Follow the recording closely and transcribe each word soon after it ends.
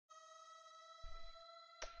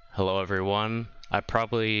Hello everyone. I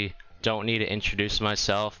probably don't need to introduce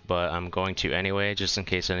myself, but I'm going to anyway, just in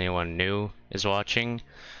case anyone new is watching.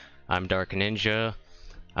 I'm Dark Ninja.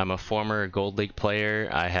 I'm a former Gold League player.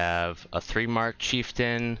 I have a 3-mark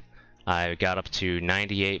Chieftain. I got up to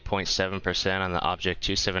 98.7% on the Object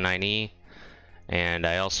 279E, and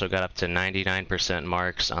I also got up to 99%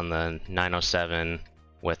 marks on the 907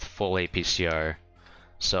 with full APCR.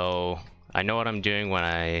 So I know what I'm doing when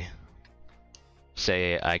I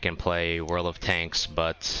say I can play World of Tanks,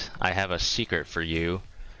 but I have a secret for you.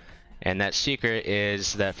 And that secret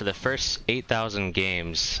is that for the first 8,000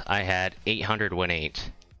 games, I had 800 win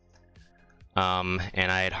rate. And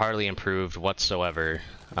I had hardly improved whatsoever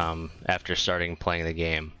after starting playing the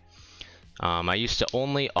game. I used to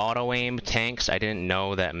only auto-aim tanks. I didn't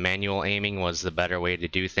know that manual aiming was the better way to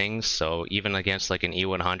do things, so even against like an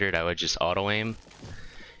E100, I would just auto-aim.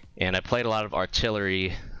 And I played a lot of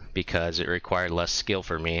artillery because it required less skill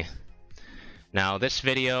for me. Now this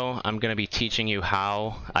video, I'm going to be teaching you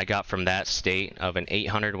how I got from that state of an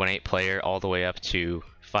 800 win rate player all the way up to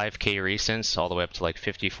 5k recents, all the way up to like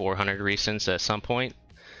 5400 recents at some point.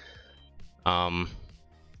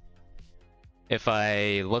 If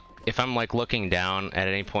I'm like looking down at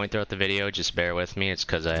any point throughout the video, just bear with me. It's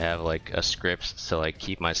because I have like a script to like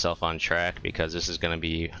keep myself on track, because this is going to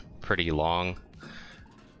be pretty long.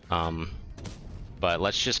 But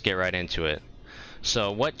let's just get right into it.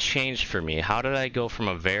 So what changed for me? How did I go from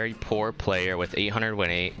a very poor player with 800 win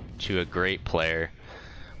rate to a great player?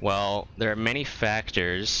 Well, there are many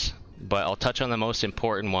factors, but I'll touch on the most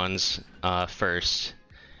important ones first.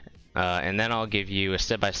 And then I'll give you a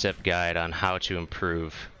step-by-step guide on how to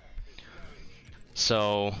improve.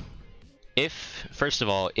 So, first of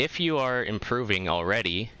all, if you are improving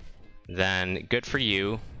already, then good for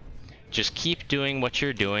you. Just keep doing what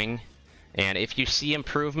you're doing. And if you see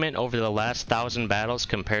improvement over the last 1,000 battles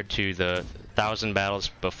compared to the 1,000 battles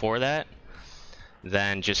before that,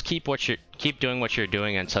 then just keep doing what you're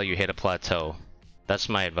doing until you hit a plateau. That's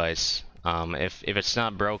my advice. If it's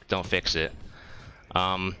not broke, don't fix it.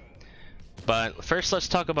 But first, let's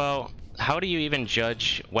talk about how do you even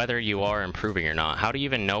judge whether you are improving or not? How do you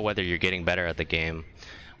even know whether you're getting better at the game?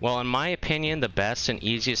 Well, in my opinion, the best and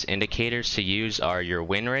easiest indicators to use are your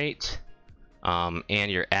win rate,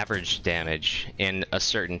 and your average damage in a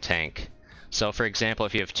certain tank. So for example,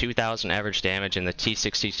 if you have 2,000 average damage in the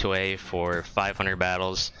T62A for 500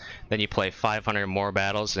 battles, then you play 500 more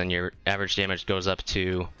battles, then your average damage goes up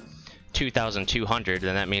to 2,200,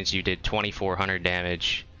 then that means you did 2,400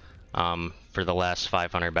 damage for the last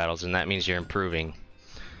 500 battles, and that means you're improving.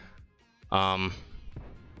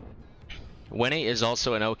 Win rate is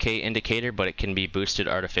also an okay indicator, but it can be boosted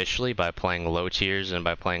artificially by playing low tiers and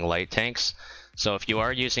by playing light tanks. So if you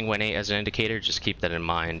are using win rate as an indicator, just keep that in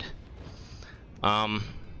mind. But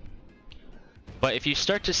if you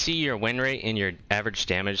start to see your win rate and your average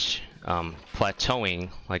damage plateauing,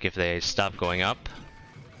 like if they stop going up,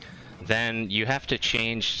 then you have to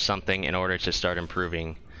change something in order to start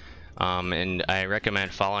improving. And I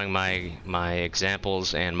recommend following my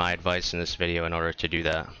examples and my advice in this video in order to do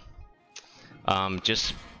that.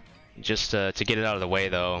 Just to get it out of the way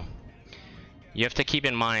though, you have to keep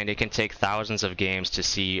in mind it can take thousands of games to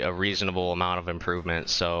see a reasonable amount of improvement,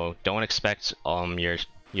 so don't expect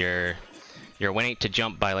your win rate to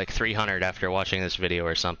jump by like 300 after watching this video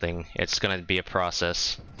or something. It's gonna be a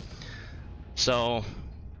process. So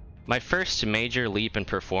my first major leap in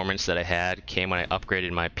performance that I had came when I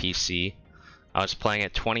upgraded my PC. I was playing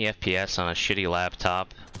at 20 FPS on a shitty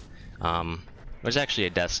laptop. It was actually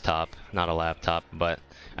a desktop, not a laptop, but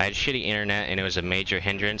I had shitty internet and it was a major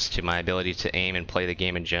hindrance to my ability to aim and play the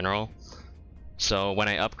game in general. So when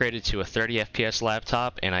I upgraded to a 30 FPS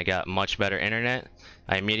laptop and I got much better internet,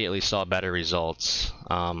 I immediately saw better results.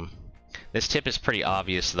 This tip is pretty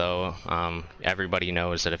obvious though. Everybody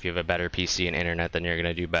knows that if you have a better PC and internet, then you're going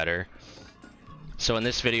to do better. So in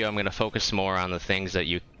this video I'm going to focus more on the things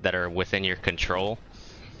that are within your control.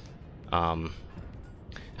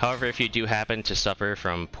 However, if you do happen to suffer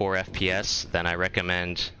from poor FPS, then I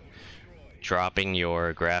recommend dropping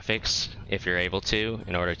your graphics if you're able to,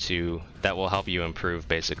 that will help you improve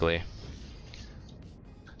basically.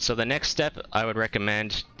 So the next step I would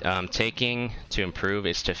recommend taking to improve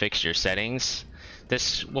is to fix your settings.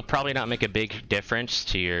 This will probably not make a big difference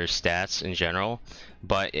to your stats in general,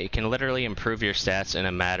 but it can literally improve your stats in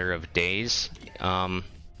a matter of days.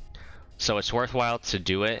 So it's worthwhile to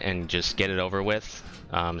do it and just get it over with,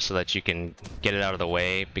 so that you can get it out of the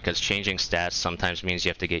way, because changing stats sometimes means you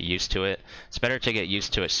have to get used to it. It's better to get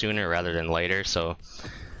used to it sooner rather than later, so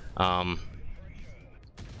I'll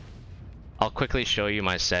quickly show you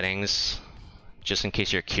my settings just in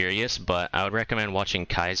case you're curious, but I would recommend watching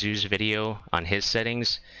Kajzoo's video on his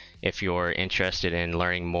settings if you're interested in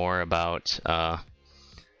learning more about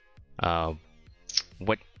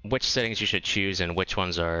which settings you should choose and which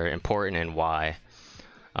ones are important and why.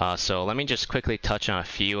 So let me just quickly touch on a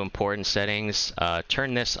few important settings.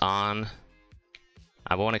 Turn this on.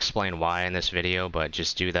 I won't explain why in this video, but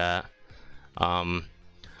just do that.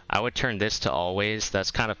 I would turn this to always.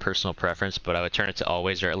 That's kind of personal preference, but I would turn it to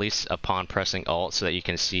always, or at least upon pressing Alt, so that you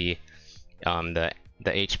can see the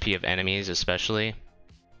HP of enemies especially.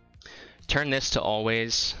 Turn this to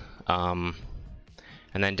always, and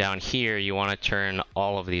then down here you want to turn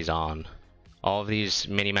all of these on. All of these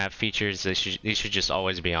minimap features, these should just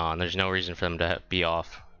always be on. There's no reason for them to be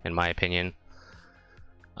off, in my opinion.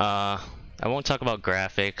 I won't talk about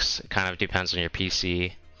graphics. It kind of depends on your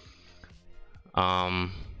PC.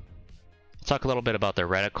 Talk a little bit about the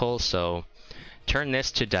reticle. So turn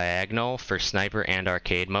this to diagonal for sniper and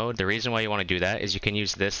arcade mode. The reason why you want to do that is you can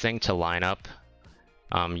use this thing to line up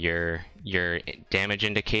your damage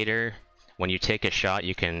indicator. When you take a shot,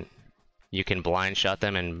 you can blind shot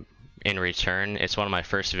them, and in return, it's one of my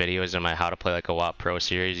first videos in my How to Play Like a WAP Pro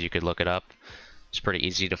series. You could look it up. It's pretty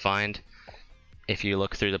easy to find if you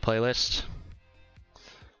look through the playlist.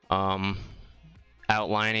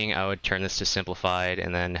 Outlining, I would turn this to simplified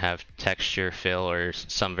and then have texture fill or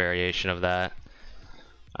some variation of that.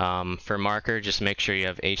 For marker, just make sure you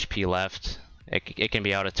have HP left. It can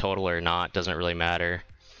be out of total or not, doesn't really matter.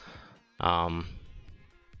 Let's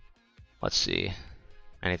see,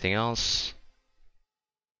 anything else?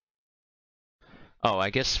 Oh,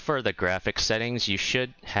 I guess for the graphics settings, you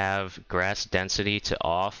should have grass density to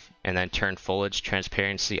off, and then turn foliage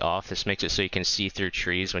transparency off. This makes it so you can see through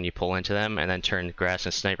trees when you pull into them, and then turn grass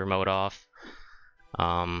and sniper mode off.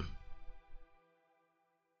 And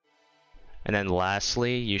then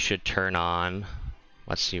lastly, you should turn on,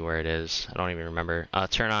 let's see where it is, I don't even remember.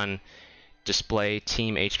 Turn on display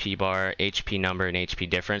team HP bar, HP number, and HP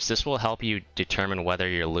difference. This will help you determine whether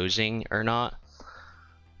you're losing or not.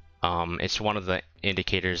 It's one of the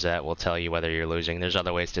indicators that will tell you whether you're losing. There's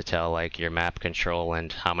other ways to tell, like your map control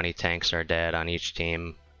and how many tanks are dead on each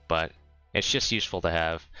team, but it's just useful to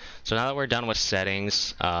have. So now that we're done with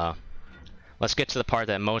settings, let's get to the part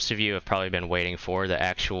that most of you have probably been waiting for, the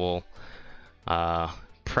actual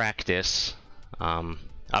practice.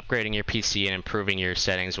 Upgrading your PC and improving your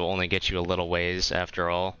settings will only get you a little ways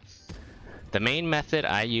after all. The main method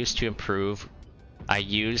I used to improve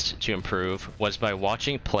was by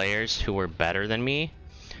watching players who were better than me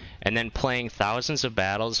and then playing thousands of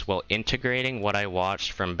battles while integrating what I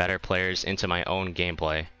watched from better players into my own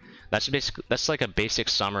gameplay. That's like a basic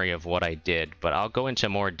summary of what I did, but I'll go into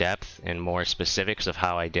more depth and more specifics of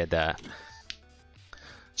how I did that.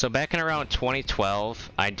 So back in around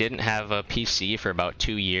 2012, I didn't have a PC for about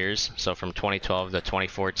 2 years, so from 2012 to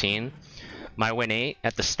 2014. My win rate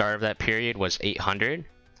at the start of that period was 800.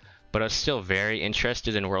 But I was still very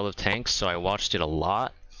interested in World of Tanks, so I watched it a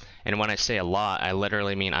lot. And when I say a lot, I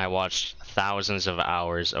literally mean I watched thousands of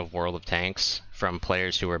hours of World of Tanks from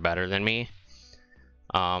players who were better than me.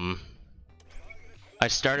 I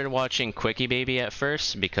started watching Quickie Baby at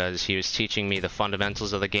first because he was teaching me the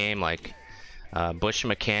fundamentals of the game, like bush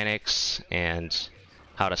mechanics and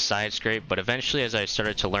how to side scrape. But eventually, as I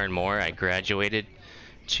started to learn more, I graduated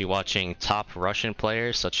to watching top Russian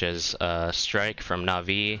players such as Strike from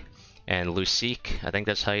Navi, and Iyouxin, I think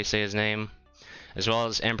that's how you say his name, as well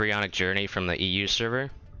as Embryonic Journey from the EU server.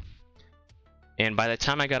 And by the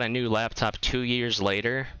time I got a new laptop 2 years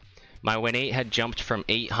later, my win rate had jumped from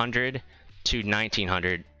 800 to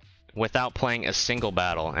 1900 without playing a single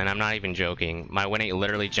battle, and I'm not even joking. My win rate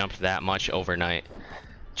literally jumped that much overnight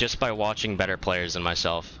just by watching better players than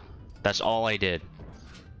myself. That's all I did.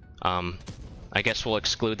 I guess we'll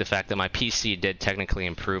exclude the fact that my PC did technically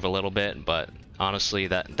improve a little bit, but honestly,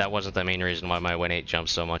 that wasn't the main reason why my win rate jumped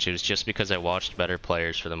so much. It was just because I watched better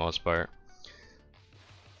players for the most part.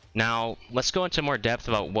 Now, let's go into more depth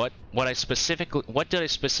about what did I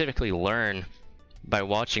specifically learn by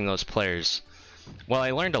watching those players. Well,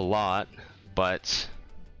 I learned a lot, but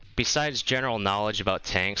besides general knowledge about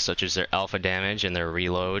tanks, such as their alpha damage and their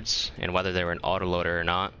reloads, and whether they were an autoloader or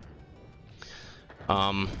not,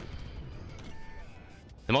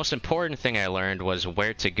 the most important thing I learned was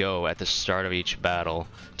where to go at the start of each battle,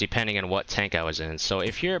 depending on what tank I was in. So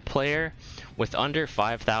if you're a player with under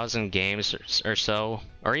 5,000 games or so,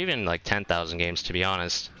 or even like 10,000 games to be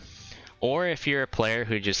honest, or if you're a player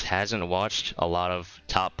who just hasn't watched a lot of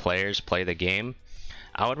top players play the game,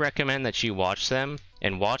 I would recommend that you watch them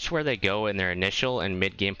and watch where they go in their initial and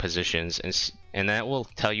mid-game positions, and that will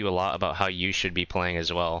tell you a lot about how you should be playing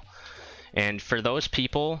as well. And for those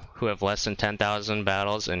people who have less than 10,000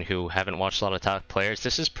 battles and who haven't watched a lot of top players,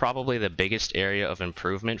 this is probably the biggest area of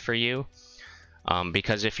improvement for you.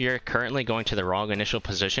 Because if you're currently going to the wrong initial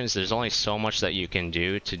positions, there's only so much that you can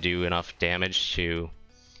do to do enough damage to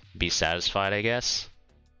be satisfied, I guess.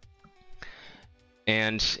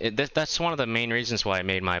 And that's one of the main reasons why I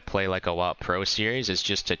made my Play Like a WoW Pro series, is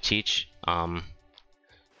just to teach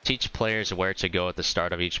players where to go at the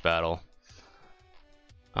start of each battle.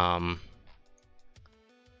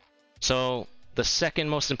 So the second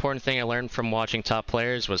most important thing I learned from watching top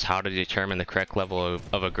players was how to determine the correct level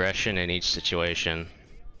of aggression in each situation.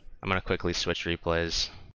 I'm gonna quickly switch replays.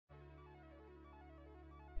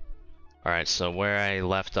 Alright, so where I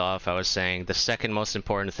left off, I was saying the second most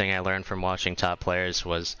important thing I learned from watching top players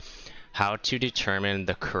was how to determine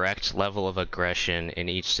the correct level of aggression in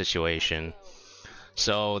each situation.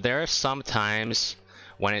 So there are some times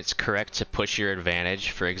when it's correct to push your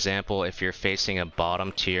advantage. For example, if you're facing a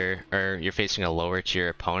bottom tier, or you're facing a lower tier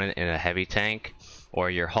opponent in a heavy tank,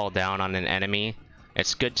 or you're hull down on an enemy,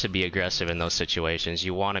 it's good to be aggressive in those situations.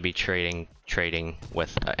 You want to be trading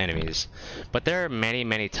with enemies. But there are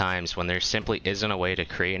many times when there simply isn't a way to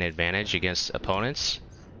create an advantage against opponents.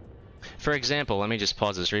 For example, let me just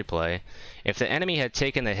pause this replay. If the enemy had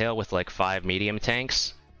taken the hill with like 5 medium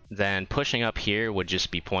tanks, then pushing up here would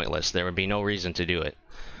just be pointless. There would be no reason to do it.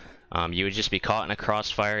 You would just be caught in a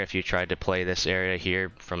crossfire if you tried to play this area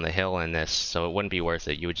here from the hill and this, so it wouldn't be worth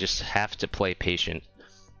it. You would just have to play patient.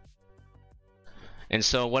 And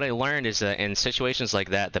so what I learned is that in situations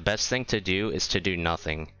like that, the best thing to do is to do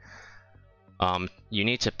nothing. You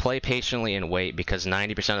need to play patiently and wait, because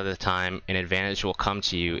 90% of the time an advantage will come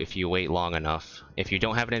to you if you wait long enough. If you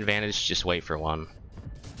don't have an advantage, just wait for one.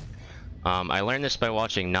 I learned this by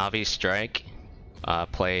watching Navi Strike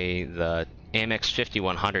play the AMX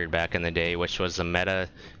 5100 back in the day, which was the meta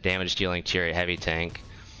damage dealing tier 8 heavy tank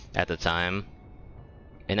at the time.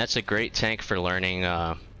 And that's a great tank for learning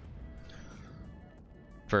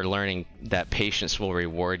that patience will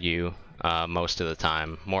reward you most of the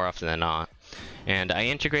time, more often than not. And I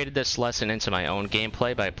integrated this lesson into my own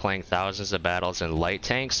gameplay by playing thousands of battles in light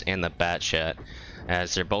tanks and the Bat Chat,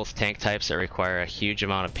 as they're both tank types that require a huge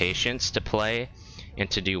amount of patience to play and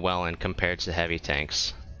to do well in compared to heavy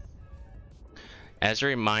tanks. As a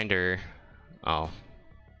reminder, the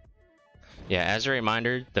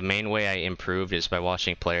main way I improved is by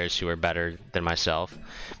watching players who are better than myself.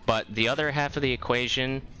 But the other half of the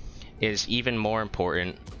equation is even more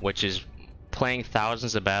important, which is playing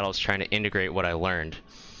thousands of battles trying to integrate what I learned.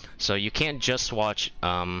 So you can't just watch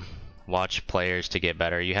players to get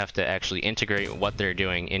better. You have to actually integrate what they're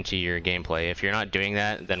doing into your gameplay. If you're not doing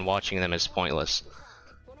that, then watching them is pointless.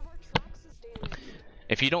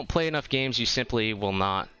 If you don't play enough games, you simply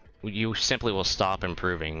will stop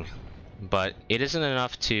improving. But it isn't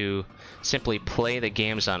enough to simply play the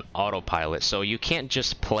games on autopilot, so you can't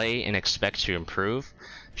just play and expect to improve.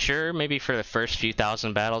 Sure, maybe for the first few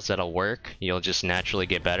thousand battles that'll work, you'll just naturally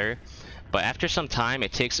get better, but after some time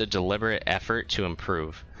it takes a deliberate effort to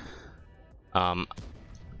improve.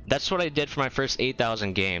 That's what I did for my first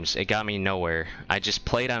 8,000 games. It got me nowhere. I just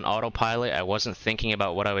played on autopilot, I wasn't thinking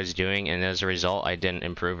about what I was doing, and as a result I didn't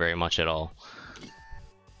improve very much at all.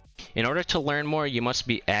 In order to learn more, you must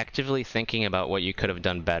be actively thinking about what you could have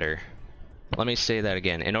done better. Let me say that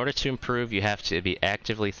again. In order to improve, you have to be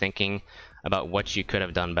actively thinking about what you could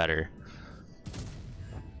have done better.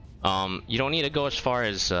 You don't need to go as far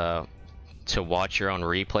as to watch your own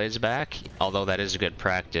replays back, although that is a good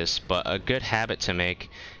practice, but a good habit to make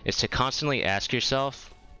is to constantly ask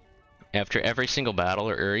yourself, after every single battle,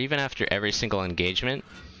 or even after every single engagement,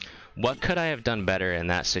 what could I have done better in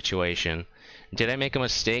that situation? Did I make a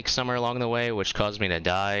mistake somewhere along the way which caused me to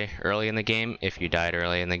die early in the game, if you died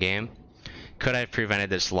early in the game? Could I have prevented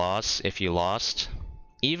this loss if you lost?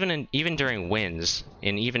 Even during wins,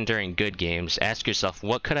 and even during good games, ask yourself,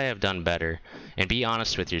 what could I have done better? And be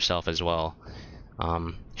honest with yourself as well.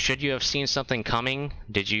 Should you have seen something coming?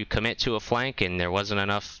 Did you commit to a flank and there wasn't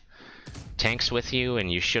enough tanks with you and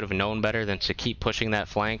you should have known better than to keep pushing that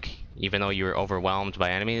flank even though you were overwhelmed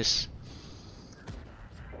by enemies?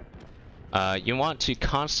 You want to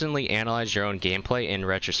constantly analyze your own gameplay in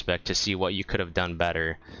retrospect to see what you could have done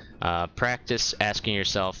better. Practice asking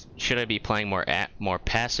yourself, should I be playing more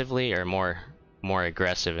passively or more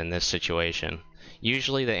aggressive in this situation?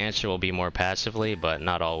 Usually the answer will be more passively, but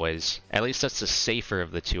not always. At least that's the safer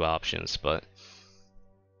of the two options. But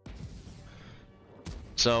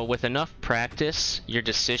so with enough practice, with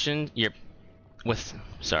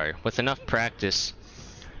enough practice,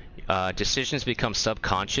 decisions become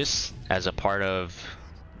subconscious as a part of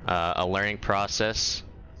a learning process.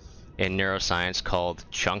 in neuroscience called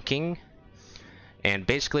chunking. And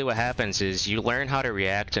basically what happens is you learn how to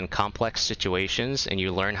react in complex situations, and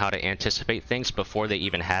you learn how to anticipate things before they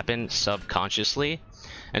even happen subconsciously.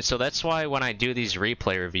 And so that's why when I do these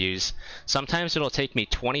replay reviews, sometimes it'll take me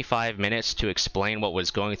 25 minutes to explain what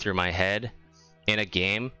was going through my head in a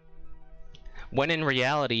game, when in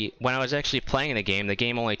reality, when I was actually playing the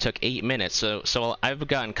game only took 8 minutes. So I've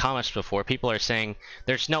gotten comments before, people are saying,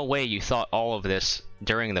 there's no way you thought all of this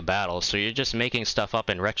during the battle, so you're just making stuff up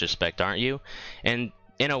in retrospect, aren't you? And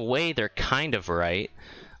in a way, they're kind of right.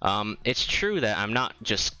 It's true that I'm not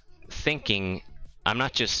just thinking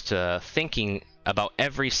about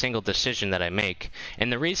every single decision that I make.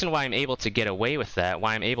 And the reason why I'm able to get away with that,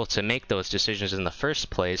 why I'm able to make those decisions in the first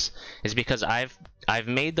place, is because I've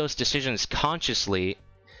made those decisions consciously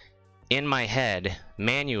in my head,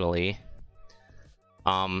 manually,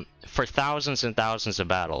 for thousands and thousands of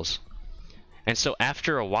battles. And so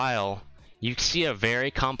after a while, you see a very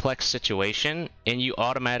complex situation and you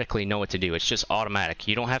automatically know what to do. It's just automatic.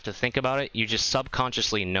 You don't have to think about it. You just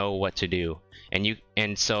subconsciously know what to do.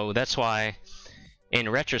 And so that's why, in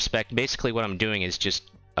retrospect, basically what I'm doing is just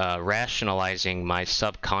rationalizing my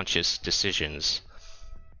subconscious decisions.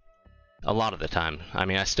 A lot of the time. I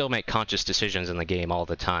mean, I still make conscious decisions in the game all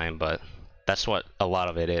the time, but that's what a lot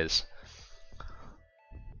of it is.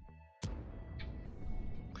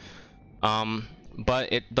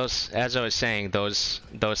 But as I was saying, those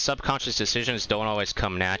subconscious decisions don't always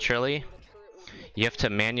come naturally. You have to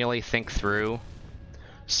manually think through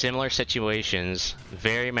similar situations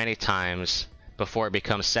very many times before it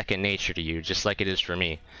becomes second nature to you, just like it is for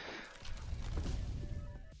me.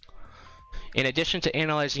 In addition to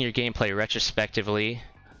analyzing your gameplay retrospectively,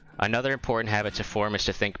 another important habit to form is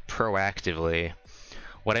to think proactively.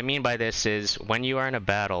 What I mean by this is, when you are in a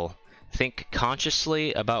battle, think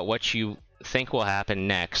consciously about what you think will happen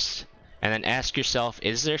next, and then ask yourself,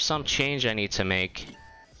 is there some change I need to make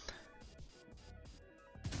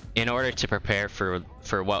in order to prepare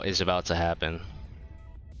for what is about to happen?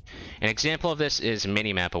 An example of this is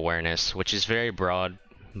minimap awareness, which is very broad,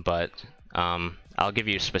 but I'll give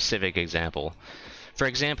you a specific example. For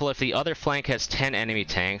example, if the other flank has 10 enemy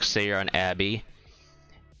tanks, say you're on Abbey,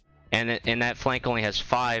 and that flank only has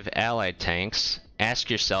 5 allied tanks, ask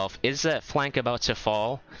yourself, is that flank about to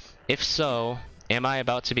fall? If so, am I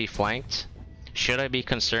about to be flanked? Should I be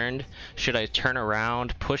concerned? Should I turn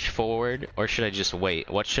around, push forward, or should I just wait?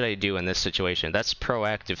 What should I do in this situation? That's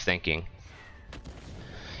proactive thinking.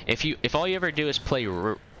 If all you ever do is play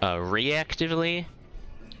reactively,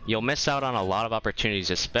 you'll miss out on a lot of opportunities,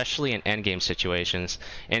 especially in endgame situations.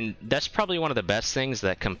 And that's probably one of the best things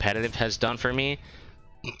that competitive has done for me.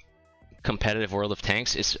 Competitive World of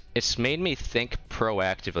Tanks, it's made me think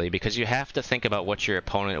proactively, because you have to think about what your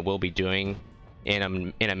opponent will be doing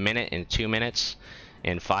in a minute, in 2 minutes,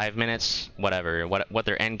 in 5 minutes, whatever, what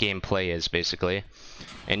their end game play is, basically.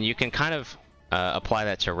 And you can kind of apply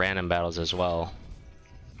that to random battles as well.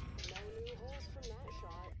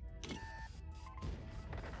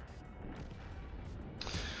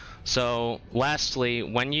 So, lastly,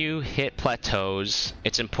 when you hit plateaus,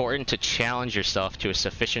 it's important to challenge yourself to a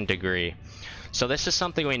sufficient degree. So this is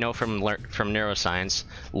something we know from neuroscience.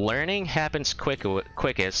 Learning happens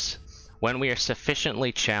quickest when we are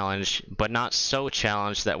sufficiently challenged, but not so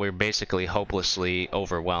challenged that we're basically hopelessly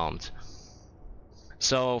overwhelmed.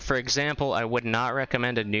 So, for example, I would not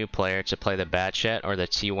recommend a new player to play the Batchet or the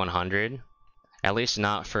T100, at least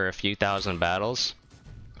not for a few thousand battles,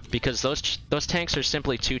 because those tanks are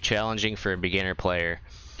simply too challenging for a beginner player.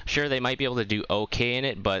 Sure, they might be able to do okay in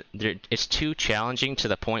it, but it's too challenging to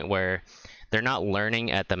the point where they're not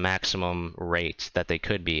learning at the maximum rate that they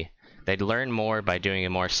could be. They'd learn more by doing a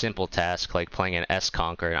more simple task like playing an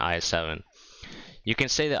S-Conk or an I-7. You can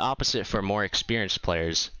say the opposite for more experienced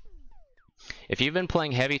players. If you've been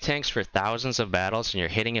playing heavy tanks for thousands of battles and you're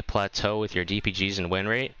hitting a plateau with your DPGs and win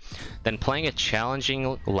rate, then playing a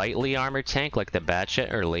challenging lightly armored tank like the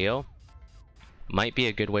Batchet or Leo might be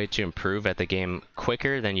a good way to improve at the game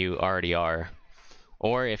quicker than you already are.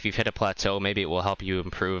 Or if you've hit a plateau, maybe it will help you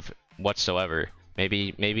improve whatsoever.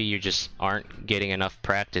 Maybe you just aren't getting enough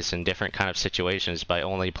practice in different kind of situations by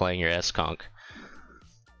only playing your S-Conk.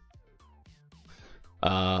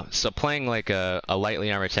 So playing like a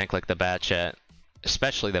lightly armored tank like the Batchet,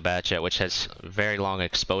 especially the Batchet, which has very long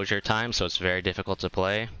exposure time, so it's very difficult to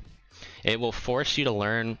play, it will force you to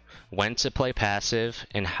learn when to play passive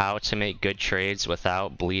and how to make good trades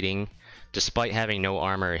without bleeding, despite having no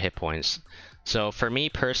armor or hit points. So for me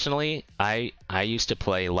personally, I used to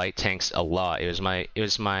play light tanks a lot. It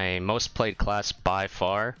was my most played class by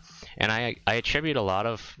far, and I attribute a lot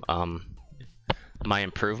of my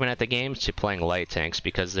improvement at the game to playing light tanks,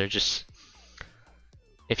 because they're just,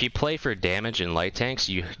 if you play for damage in light tanks,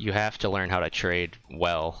 you have to learn how to trade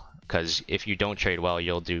well, because if you don't trade well,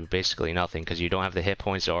 you'll do basically nothing, because you don't have the hit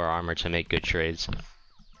points or armor to make good trades.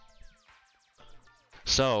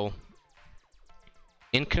 So,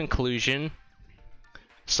 in conclusion,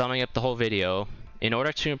 summing up the whole video, in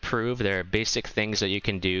order to improve, there are basic things that you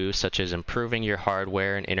can do, such as improving your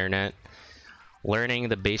hardware and internet, learning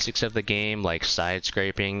the basics of the game like side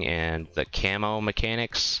scraping and the camo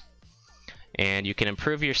mechanics, and you can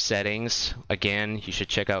improve your settings. Again, you should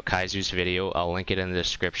check out Kajzoo's video, I'll link it in the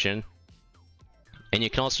description. And you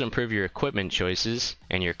can also improve your equipment choices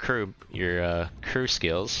and your crew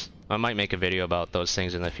skills. I might make a video about those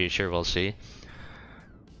things in the future, we'll see.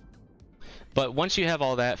 But once you have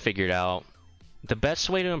all that figured out, the best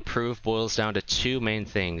way to improve boils down to two main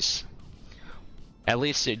things. At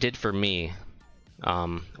least it did for me.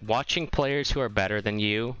 Watching players who are better than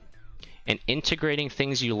you, and integrating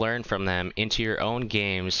things you learn from them into your own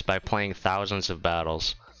games by playing thousands of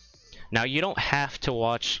battles. Now, you don't have to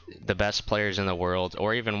watch the best players in the world,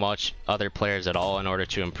 or even watch other players at all in order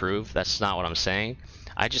to improve. That's not what I'm saying.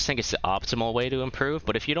 I just think it's the optimal way to improve,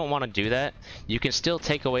 but if you don't want to do that, you can still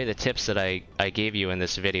take away the tips that I gave you in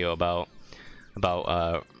this video about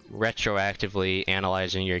retroactively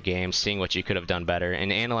analyzing your game, seeing what you could have done better,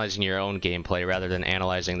 and analyzing your own gameplay rather than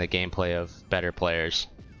analyzing the gameplay of better players.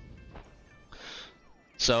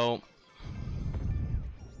 So,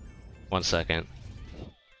 one second.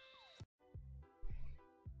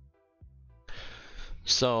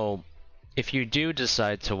 So, if you do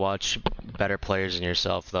decide to watch better players than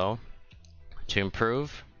yourself though, to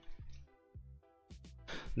improve,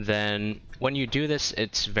 then when you do this,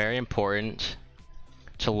 it's very important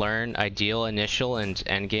to learn ideal initial and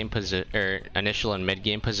initial and mid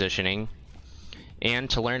game positioning, and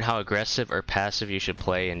to learn how aggressive or passive you should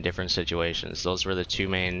play in different situations. Those were the two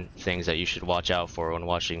main things that you should watch out for when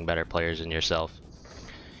watching better players than yourself.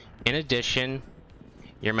 In addition,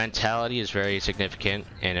 your mentality is very significant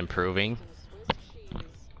in improving.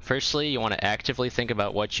 Firstly, you want to actively think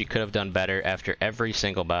about what you could have done better after every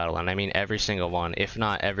single battle, and I mean every single one, if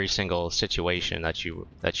not every single situation that you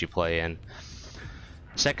play in.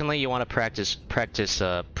 Secondly, you want to practice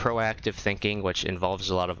proactive thinking, which involves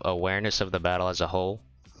a lot of awareness of the battle as a whole.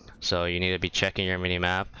 So you need to be checking your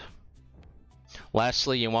minimap.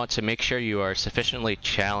 Lastly, you want to make sure you are sufficiently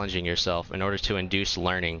challenging yourself in order to induce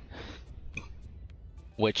learning,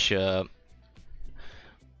 which,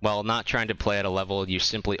 well, not trying to play at a level you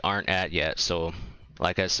simply aren't at yet. So,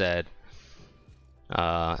 like I said,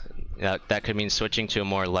 that could mean switching to a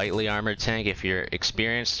more lightly armored tank if you're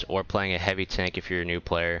experienced, or playing a heavy tank if you're a new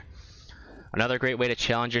player. Another great way to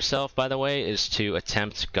challenge yourself, by the way, is to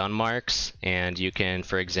attempt gun marks, and you can,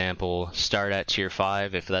 for example, start at tier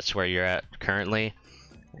 5 if that's where you're at currently,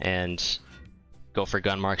 and go for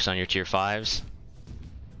gun marks on your tier 5s.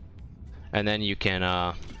 And then you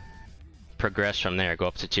can progress from there, go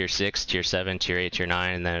up to tier 6, tier 7, tier 8, tier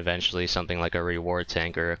 9, and then eventually something like a reward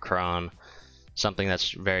tank or a cron. Something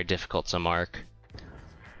that's very difficult to mark.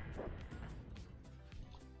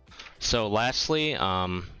 So lastly,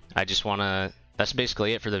 I just want to, that's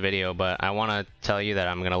basically it for the video, but I want to tell you that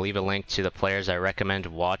I'm going to leave a link to the players I recommend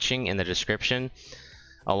watching in the description,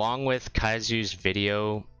 along with Kajzoo's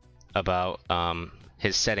video about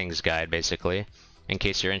his settings guide, basically, in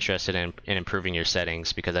case you're interested in improving your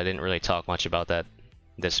settings, because I didn't really talk much about that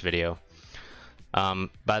this video.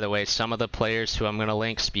 By the way, some of the players who I'm going to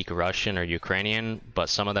link speak Russian or Ukrainian, but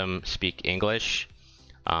some of them speak English,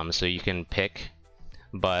 so you can pick.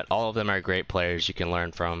 But all of them are great players you can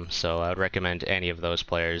learn from, so I would recommend any of those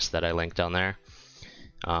players that I linked on there.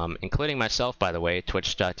 Including myself, by the way,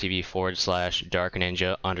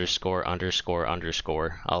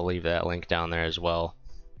 twitch.tv/darkninja____. I'll leave that link down there as well.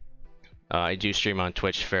 I do stream on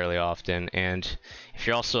Twitch fairly often, and if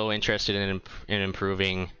you're also interested in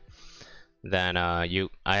improving, then I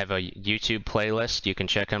have a YouTube playlist you can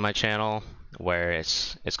check on my channel, where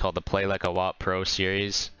it's called the Play Like a Watt Pro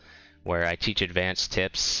series, where I teach advanced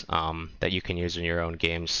tips that you can use in your own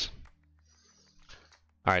games.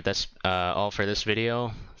 Alright, that's all for this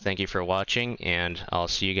video. Thank you for watching, and I'll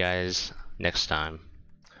see you guys next time.